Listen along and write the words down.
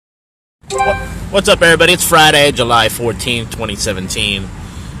What's up, everybody? It's Friday, July 14th, 2017.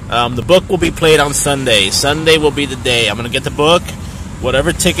 The book will be played on Sunday. Sunday will be the day. I'm going to get the book.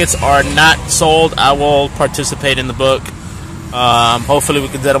 Whatever tickets are not sold, I will participate in the book. Hopefully we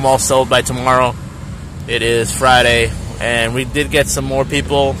can get them all sold by tomorrow. It is Friday, and we did get some more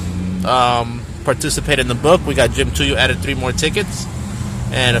people participate in the book. We got Jim Tuyo added 3 more tickets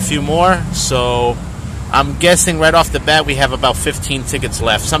and a few more. So I'm guessing right off the bat we have about 15 tickets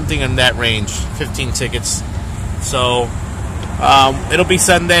left, something in that range, 15 tickets. So it'll be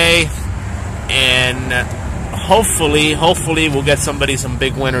Sunday, and hopefully we'll get some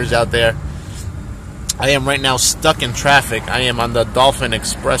big winners out there. I am right now stuck in traffic. I am on the Dolphin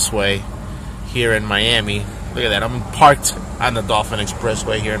Expressway here in Miami. Look at that. I'm parked on the Dolphin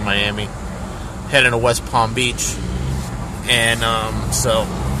Expressway here in Miami, heading to West Palm Beach. And so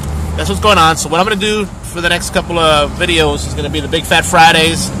that's what's going on. So what I'm going to do for the next couple of videos is going to be the Big Fat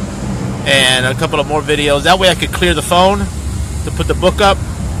Fridays and a couple of more videos. That way I could clear the phone to put the book up,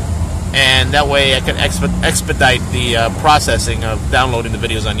 and that way I can expedite the processing of downloading the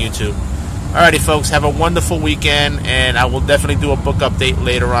videos on YouTube. Alrighty, folks, have a wonderful weekend, and I will definitely do a book update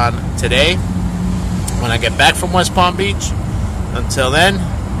later on today when I get back from West Palm Beach. Until then,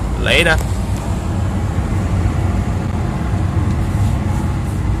 later.